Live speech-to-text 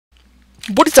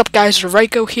What is up, guys?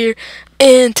 Ryko here,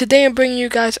 and today I'm bringing you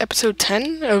guys episode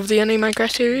 10 of the Unnamed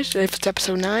Minecraft series. If it's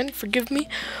episode 9, forgive me.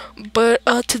 But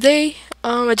today,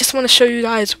 I just want to show you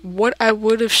guys what I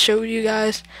would have showed you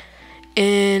guys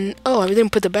in. Oh, I didn't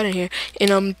put the bed in here.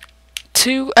 In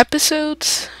 2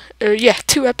 episodes, or yeah,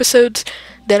 2 episodes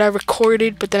that I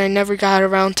recorded, but then I never got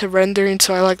around to rendering,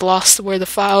 so I lost where the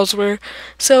files were.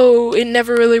 So it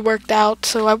never really worked out.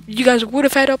 So you guys would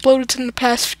have had uploaded in the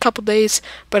past couple days,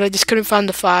 but I just couldn't find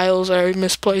the files, or I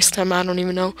misplaced them. I don't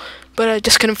even know, but I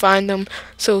just couldn't find them.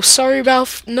 So sorry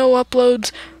about no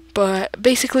uploads. But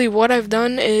basically, what I've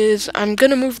done is I'm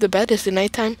gonna move the bed. Is it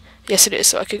nighttime? Yes, it is,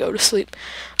 so I could go to sleep.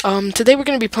 Today we're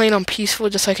gonna be playing on peaceful,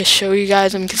 just so I can show you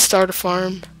guys, and we can start a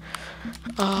farm.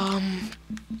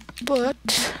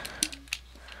 But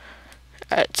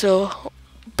alright, so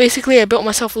basically I built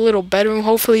myself a little bedroom.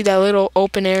 Hopefully that little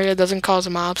open area doesn't cause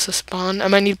mobs to spawn. I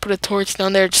might need to put a torch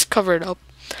down there, just cover it up.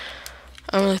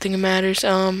 I don't really think it matters.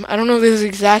 I don't know if this is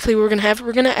exactly what we're gonna have.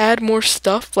 We're gonna add more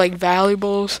stuff like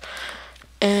valuables,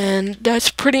 and that's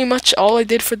pretty much all I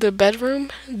did for the bedroom.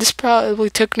 This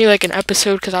probably took me like an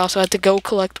episode because I also had to go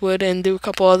collect wood and do a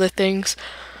couple other things.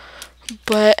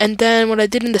 And then what I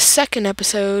did in the second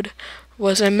episode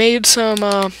was I made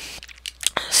some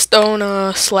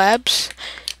stone slabs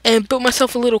and built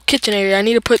myself a little kitchen area. I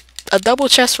need to put a double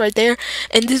chest right there,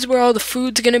 and this is where all the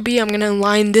food's gonna be. I'm gonna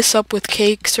line this up with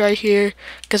cakes right here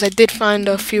because I did find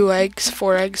a few eggs,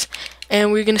 4 eggs,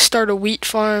 and we're gonna start a wheat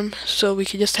farm so we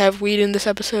could just have wheat in this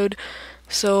episode.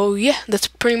 So yeah, that's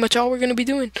pretty much all we're gonna be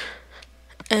doing.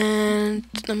 And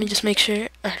let me just make sure.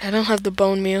 I don't have the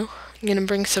bone meal. I'm gonna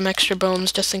bring some extra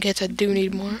bones just in case I do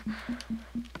need more.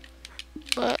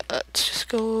 But let's just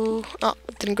go. Oh,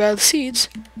 didn't grab the seeds.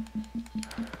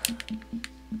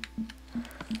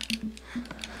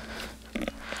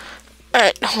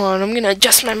 Alright, hold on. I'm gonna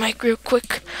adjust my mic real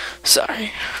quick.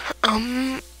 Sorry.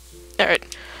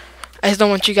 Alright. I just don't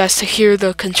want you guys to hear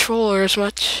the controller as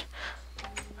much.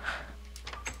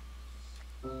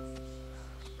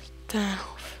 Damn.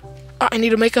 Oh, I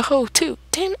need to make a hoe too.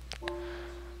 Damn it.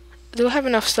 Do I have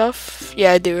enough stuff?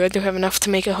 Yeah, I do. I do have enough to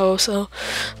make a hoe, so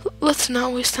let's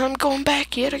not waste time going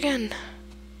back yet again.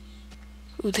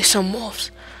 Ooh, there's some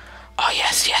wolves. Oh,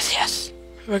 yes, yes, yes.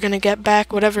 We're gonna get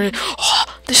back whatever. Oh,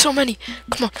 there's so many.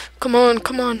 Come on, come on,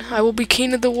 come on. I will be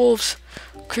king of the wolves.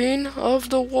 Queen of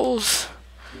the wolves.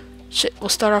 Shit, we'll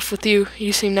start off with you.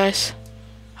 You seem nice.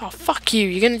 Oh, fuck you.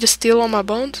 You're gonna just steal all my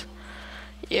bones?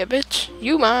 Yeah, bitch.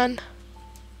 You mine.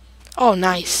 Oh,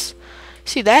 nice.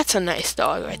 See, that's a nice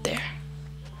dog right there.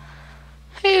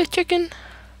 Hey, chicken.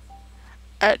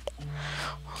 Alright.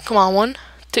 Come on, 1,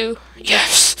 2.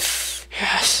 Yes.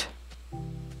 Yes.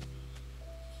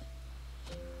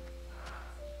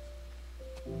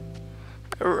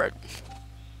 Alright.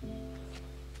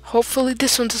 Hopefully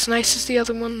this one's as nice as the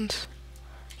other ones.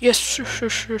 Yes, yes,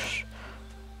 yes, yes.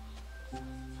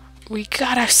 We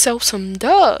got ourselves some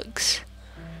dogs.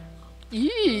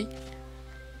 Yee.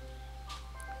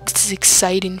 This is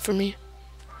exciting for me.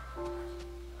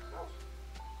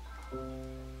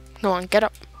 Come on, get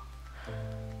up.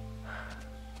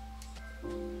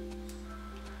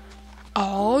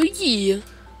 Oh, yeah.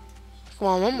 Come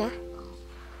on, one more.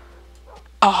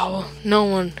 Oh, no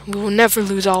one. We will never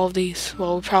lose all of these.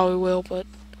 Well, we probably will, but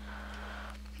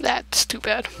that's too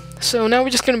bad. So now we're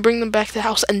just going to bring them back to the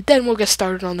house, and then we'll get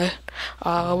started on the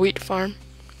wheat farm.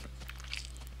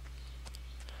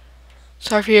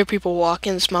 Sorry if you hear people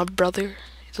walking. It's my brother.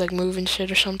 He's like moving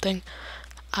shit or something.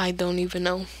 I don't even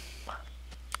know.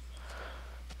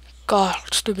 God,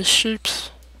 stupid sheep.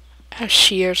 I have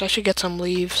shears. I should get some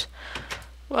leaves.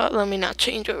 Well, let me not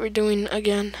change what we're doing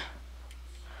again.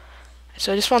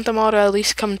 So I just want them all to at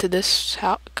least come to this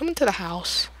house. Come into the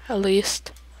house, at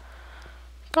least.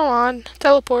 Come on,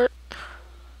 teleport.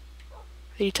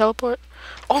 Did you teleport?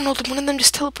 Oh no, did one of them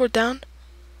just teleport down?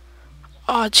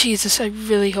 Oh, Jesus, I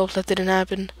really hope that didn't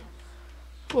happen.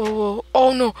 Whoa, whoa.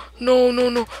 Oh, no. No, no,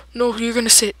 no. No, you're gonna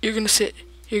sit. You're gonna sit.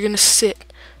 You're gonna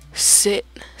sit. Sit.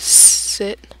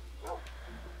 Sit.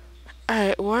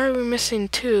 Alright, why are we missing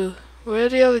 2? Where are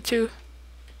the other 2?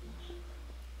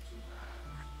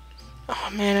 Oh,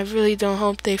 man, I really don't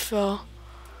hope they fell.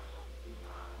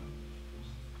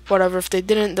 Whatever, if they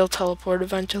didn't, they'll teleport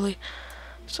eventually.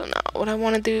 So now, what I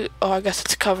want to do... Oh, I guess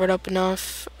it's covered up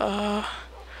enough.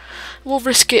 We'll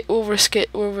risk it, we'll risk it,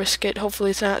 we'll risk it.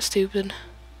 Hopefully it's not stupid.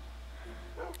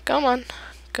 Come on.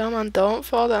 Come on, don't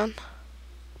fall down.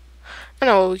 I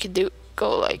know what we could do.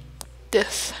 Go like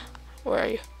this. Where are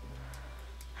you?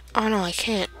 Oh no, I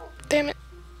can't. Damn it.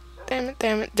 Damn it,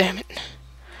 damn it, damn it.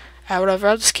 Whatever,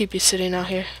 I'll just keep you sitting out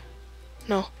here.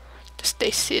 No, just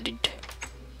stay seated.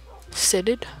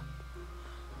 exited.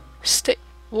 Stay.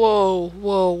 Whoa,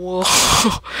 whoa, whoa.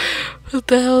 What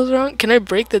the hell is wrong? Can I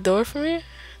break the door from here?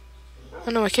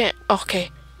 Oh, no, I can't.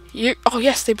 Okay. Oh,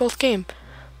 yes, they both came.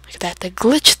 Look at that. The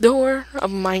glitch door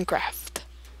of Minecraft.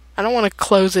 I don't want to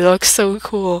close it. It looks so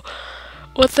cool.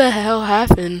 What the hell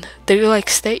happened? Did it like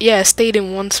stay? Yeah, it stayed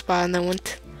in one spot and then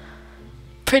went.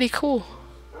 Pretty cool.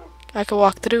 I could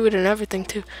walk through it and everything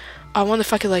too. I wonder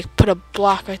if I could like put a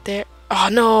block right there. Oh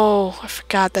no, I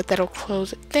forgot that that'll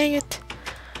close it. Dang it.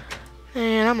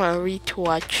 Man, I'm gonna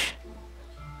retwatch.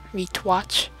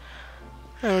 Retwatch?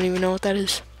 I don't even know what that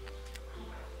is.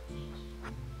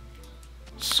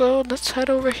 So let's head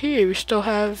over here. We still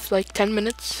have like 10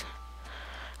 minutes.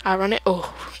 I run it.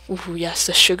 Oh, ooh, yes,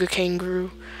 the sugarcane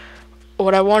grew.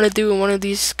 What I want to do in one of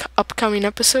these upcoming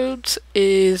episodes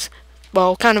is,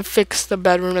 well, kind of fix the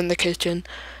bedroom and the kitchen.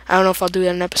 I don't know if I'll do that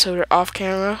in an episode or off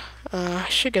camera. I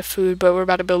should get food, but we're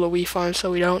about to build a wheat farm,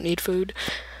 so we don't need food.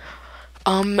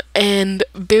 And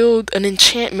build an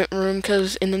enchantment room,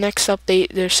 because in the next update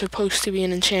there's supposed to be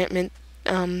an enchantment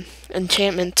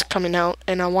coming out,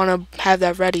 and I want to have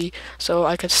that ready so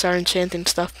I could start enchanting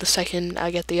stuff the second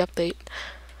I get the update.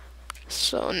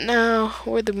 So now,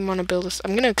 where do we want to build this?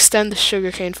 I'm going to extend the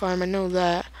sugarcane farm, I know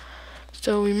that.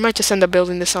 So we might just end up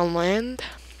building this on land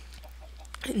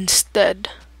instead.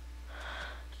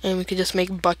 And we could just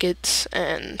make buckets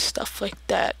and stuff like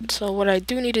that. So what I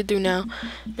do need to do now,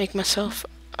 make myself,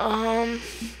 I'll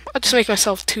just make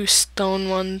myself 2 stone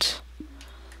ones.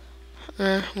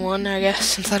 One, I guess,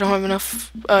 since I don't have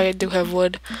enough. Oh, I do have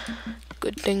wood.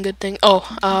 Good thing, good thing.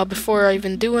 Oh, before I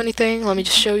even do anything, let me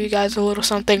just show you guys a little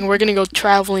something. We're gonna go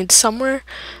traveling somewhere.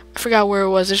 I forgot where it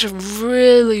was. There's a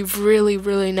really, really,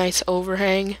 really nice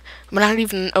overhang. But not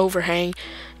even an overhang.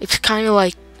 It's kind of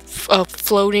like a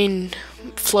floating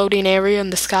area in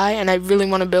the sky, and I really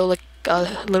want to build like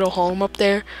a little home up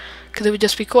there, because it would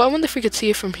just be cool. I wonder if we could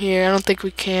see it from here. I don't think we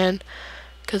can,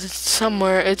 because it's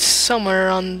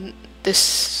somewhere on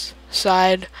this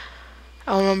side.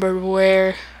 I don't remember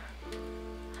where.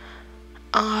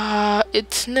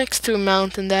 It's next to a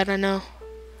mountain that I know.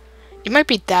 It might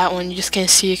be that one, you just can't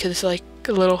see it because it's like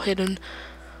a little hidden.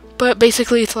 But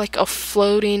basically it's like a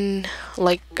floating,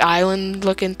 like, island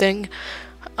looking thing.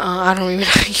 I don't even,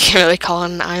 you can't really call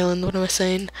it an island, what am I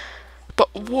saying?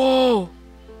 But whoa!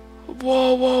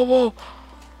 Whoa, whoa, whoa!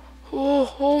 Whoa,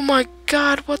 oh my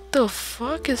god, what the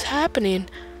fuck is happening?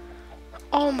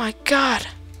 Oh my god!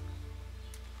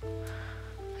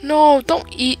 No, don't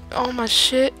eat all my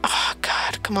shit. Oh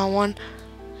god, come on, one.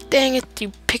 Dang it,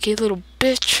 you picky little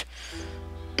bitch.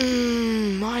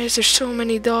 Why is there so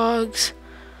many dogs?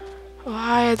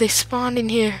 Why are they spawning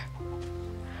here?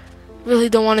 Really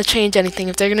don't want to change anything.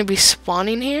 If they're gonna be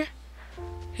spawning here,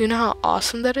 you know how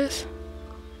awesome that is?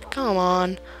 Come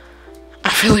on.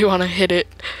 I really want to hit it,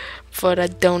 but I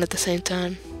don't at the same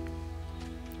time.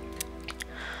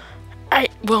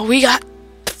 Alright, well, we got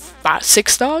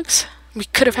 6 dogs. We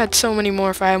could have had so many more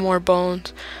if I had more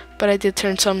bones, but I did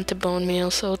turn some to bone meal,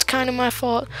 so it's kind of my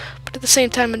fault, but at the same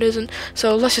time it isn't.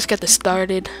 So let's just get this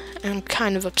started. I'm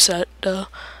kind of upset though,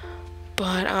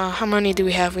 but how many do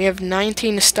we have? We have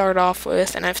 19 to start off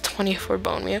with, and I have 24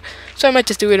 bone meal, so I might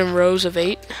just do it in rows of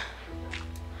 8.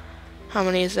 How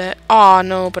many is that? Oh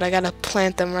no, but I gotta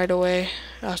plant them right away,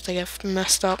 else they get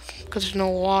messed up because there's no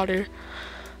water.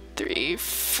 3,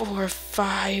 4,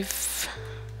 5.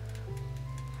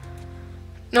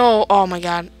 No, oh my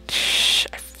god.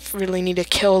 I really need to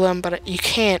kill them, but you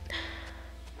can't.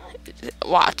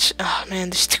 Watch. Oh man,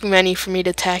 there's too many for me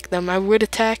to attack them. I would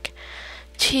attack.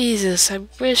 Jesus, I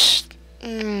wish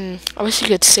you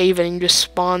could save it and just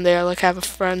spawn there, like have a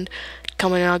friend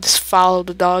come in and I'll just follow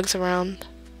the dogs around.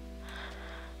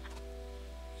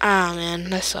 Ah man,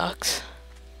 that sucks.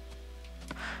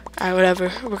 Alright,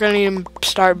 whatever. We're gonna need to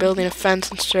start building a fence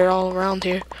since they're all around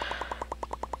here.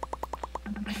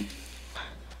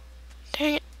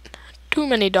 Dang it. Too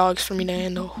many dogs for me to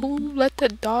handle. Who let the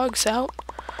dogs out?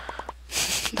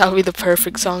 That would be the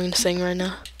perfect song to sing right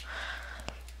now.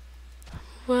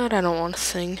 But I don't want to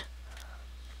sing.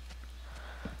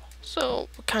 So,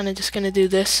 we're kind of just going to do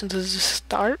this as a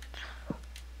start.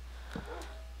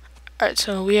 Alright,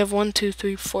 so we have 1, 2,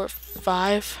 3, 4,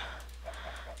 5.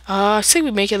 I say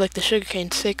we make it like the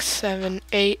sugarcane. 6, 7,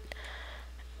 8.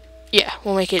 Yeah,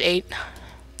 we'll make it 8.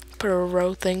 Put a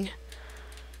row thing.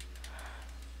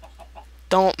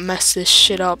 Don't mess this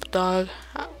shit up, dog.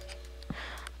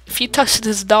 If you touch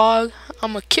this dog,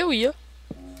 I'ma kill you.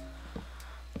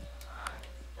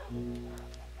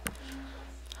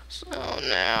 So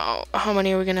now, how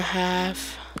many are we gonna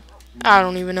have? I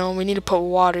don't even know. We need to put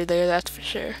water there, that's for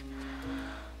sure.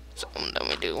 So then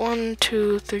we do 1,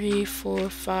 2, 3, 4,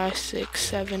 5, 6,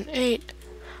 7, 8.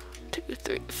 2,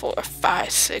 3, 4, 5,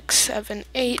 6, 7,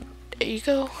 8. There you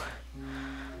go.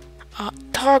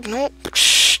 Dog, no.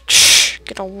 Shh, shh,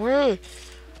 get away.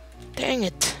 Dang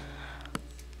it.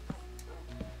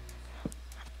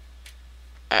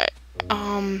 Alright.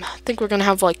 I think we're gonna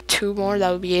have like 2 more.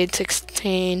 That would be 8,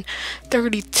 16,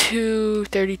 32.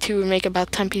 32 would make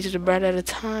about 10 pieces of bread at a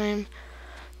time.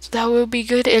 So that will be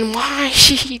good. And why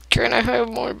can I have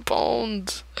more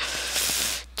bones?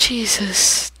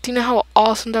 Jesus. Do you know how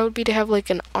awesome that would be to have like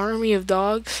an army of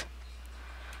dogs?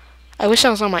 I wish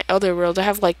I was on my other world. I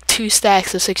have like 2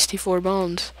 stacks of 64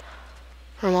 bones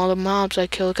from all the mobs I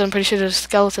killed. 'Cause I'm pretty sure there's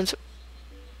skeletons.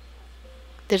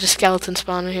 There's a skeleton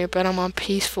spawner here, but I'm on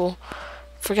peaceful.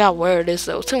 Forgot where it is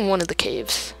though. It's in one of the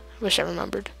caves. Wish I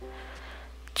remembered.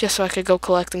 Just so I could go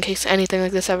collect in case anything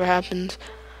like this ever happens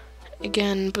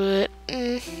again, but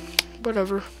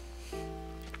whatever.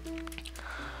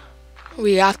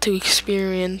 We got to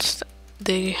experience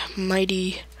the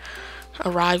mighty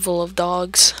arrival of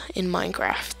dogs in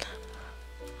Minecraft.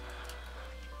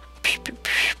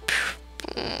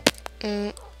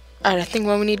 Alright, I think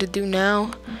what we need to do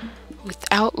now,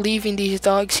 without leaving these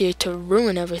dogs here to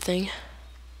ruin everything,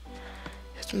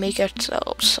 is make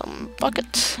ourselves some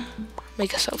buckets.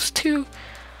 Make ourselves 2,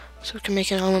 so we can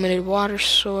make an unlimited water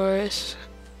source.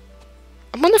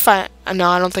 I wonder if no,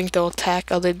 I don't think they'll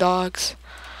attack other dogs.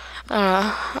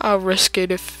 I'll risk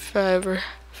it if I ever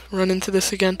run into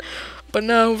this again. But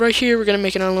no, right here we're gonna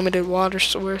make an unlimited water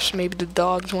source. Maybe the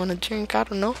dogs want to drink, I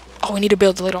don't know. Oh, we need to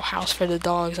build a little house for the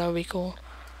dogs, that would be cool.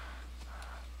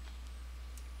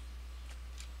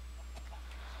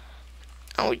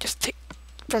 Oh, we just take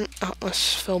from, oh,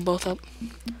 let's fill both up.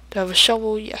 Do I have a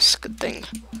shovel? Yes, good thing.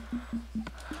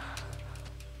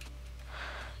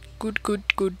 Good, good,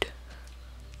 good.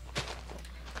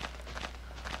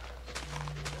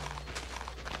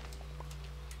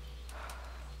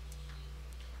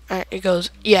 Alright, it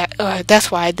goes, yeah,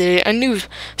 that's why I did it. I knew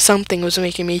something was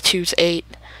making me choose 8.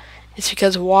 It's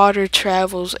because water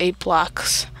travels 8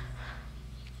 blocks.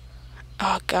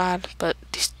 Oh god, but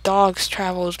these dogs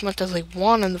travel as much as they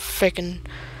want in the frickin'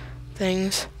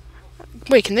 things.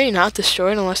 Wait, can they not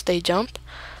destroy it unless they jump?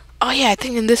 Oh yeah, I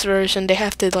think in this version they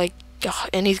have to like,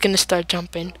 and he's gonna start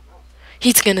jumping.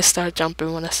 He's gonna start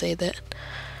jumping when I say that.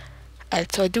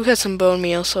 Alright, so I do have some bone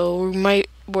meal, so we might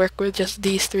work with just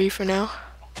these 3 for now.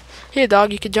 Here,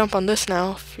 dog, you could jump on this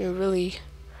now if you really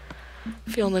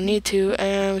feel the need to,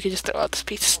 and we could just throw out this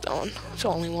piece of stone. It's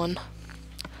only 1.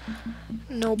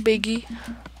 No biggie.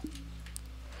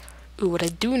 Ooh, what I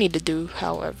do need to do,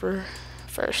 however,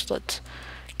 first let's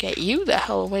get you the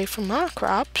hell away from my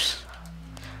crops.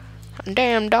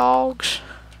 Damn dogs.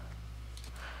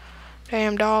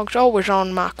 Damn dogs always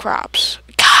on my crops.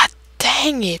 God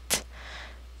dang it.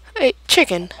 Hey,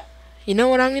 chicken. You know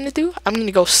what I'm gonna do? I'm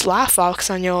gonna go Sly Fox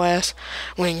on your ass.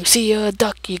 When you see a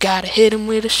duck, you gotta hit him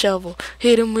with a shovel.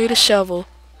 Hit him with a shovel.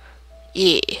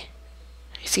 Yeah.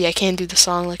 See, I can't do the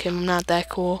song like him. I'm not that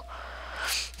cool.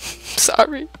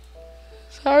 Sorry.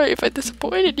 Sorry if I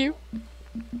disappointed you.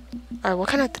 Alright, what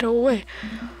can I throw away?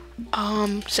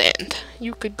 Sand.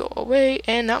 You could go away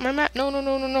and not my map. No, no,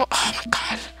 no, no, no. Oh my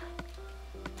god.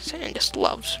 Sand just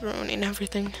loves ruining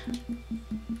everything.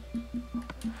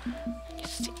 You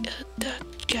see a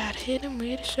duck, got hit him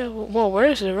with a shovel. Whoa,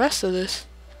 where's the rest of this?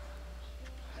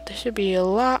 There should be a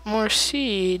lot more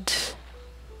seeds.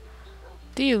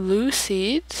 Do you lose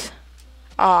seeds?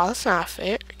 Aw, that's not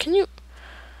fair. Can you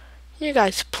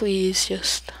guys please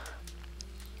just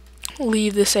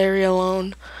leave this area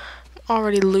alone? I'm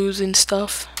already losing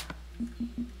stuff.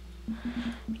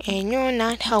 And you're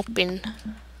not helping.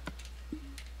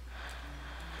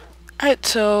 Alright,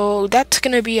 so that's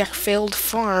gonna be a failed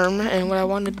farm, and what I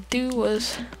wanted to do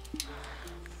was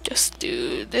just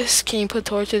do this. Can you put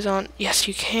torches on? Yes,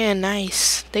 you can.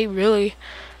 Nice. I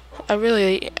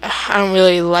don't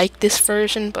really like this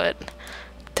version, but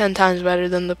 10 times better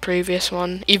than the previous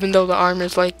one, even though the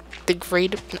armor's like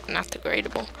not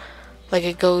degradable. Like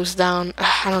it goes down.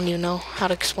 I don't even know how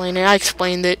to explain it. I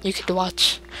explained it. You could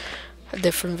watch a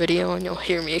different video and you'll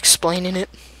hear me explaining it.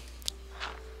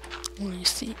 When you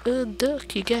see a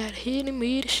duck, you gotta hit him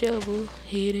with a shovel.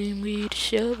 Hit him with a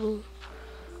shovel.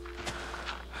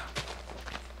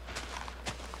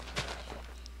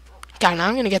 God, now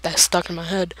I'm gonna get that stuck in my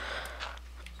head.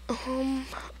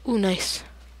 Ooh, nice.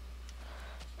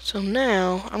 So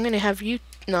now, I'm gonna have you...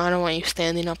 No, I don't want you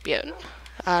standing up yet.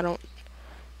 I don't...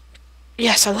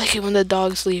 Yes, I like it when the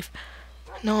dogs leave.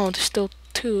 No, there's still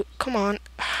 2. Come on.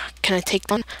 Can I take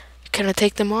them on? Can I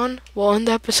take them on? We'll end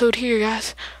the episode here,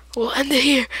 guys. We'll end it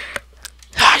here.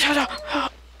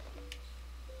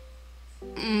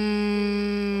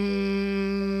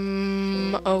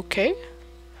 Okay.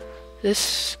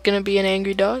 This gonna be an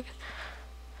angry dog.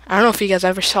 I don't know if you guys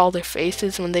ever saw their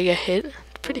faces when they get hit.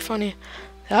 It's pretty funny.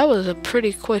 That was a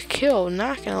pretty quick kill,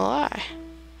 not gonna lie.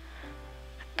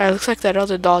 Alright, looks like that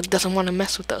other dog doesn't want to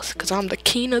mess with us, because I'm the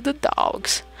king of the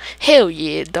dogs. Hell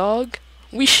yeah, dog.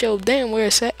 We showed them where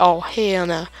it's at. Oh, hell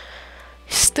no.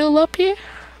 Still up here?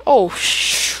 Oh,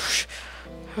 shh.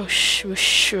 Oh,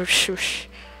 shh.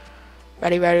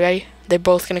 Ready. They're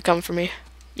both gonna come for me.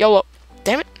 YOLO.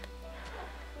 Damn it.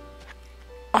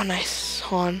 Oh, nice.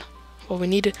 Hold on. Well, we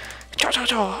need to...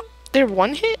 They're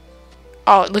one hit?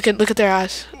 Oh, look at their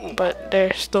eyes. But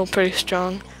they're still pretty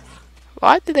strong.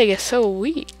 Why did they get so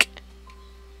weak?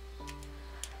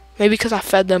 Maybe because I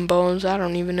fed them bones. I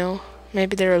don't even know.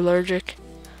 Maybe they're allergic.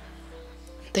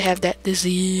 They have that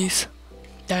disease.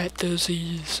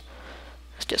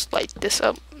 Let's just light this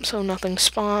up so nothing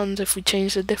spawns if we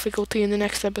change the difficulty in the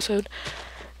next episode.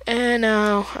 And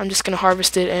now I'm just going to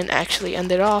harvest it and actually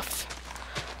end it off.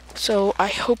 So I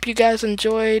hope you guys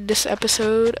enjoyed this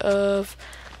episode of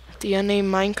the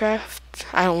Unnamed Minecraft.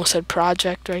 I almost said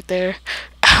project right there.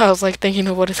 I was like thinking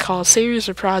of what it's called, series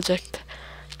or project.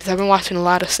 Because I've been watching a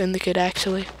lot of Syndicate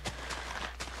actually.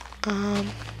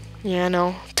 Yeah, I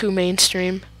know, too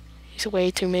mainstream. He's way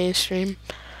too mainstream.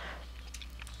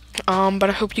 But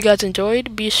I hope you guys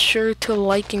enjoyed. Be sure to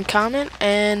like and comment,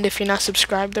 and if you're not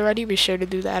subscribed already, be sure to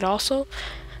do that also.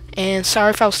 And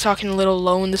sorry if I was talking a little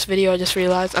low in this video. I just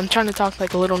realized I'm trying to talk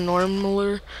like a little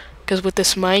normaler, because with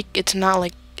this mic, it's not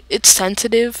like, it's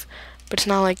sensitive, but it's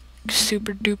not like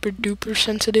super duper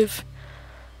sensitive.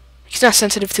 It's not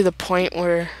sensitive to the point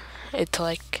where it's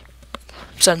like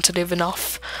sensitive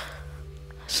enough.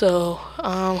 So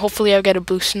hopefully I'll get a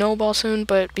blue snowball soon,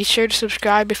 but be sure to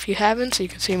subscribe if you haven't so you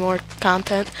can see more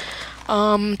content.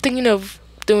 Thinking of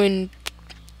doing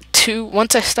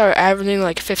once I start averaging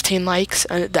like 15 likes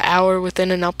the hour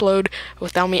within an upload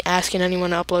without me asking anyone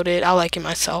to upload it. I'll like it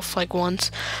myself like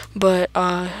once, but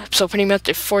so pretty much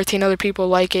if 14 other people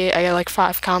like it, I got like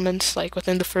 5 comments like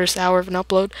within the first hour of an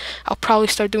upload, I'll probably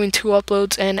start doing 2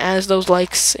 uploads, and as those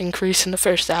likes increase in the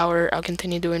first hour, I'll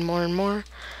continue doing more and more.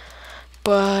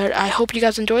 But I hope you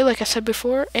guys enjoy, like I said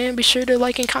before, and be sure to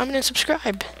like and comment and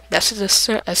subscribe. That's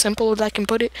as simple as I can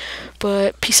put it.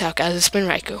 But peace out, guys. It's been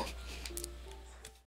Ryko.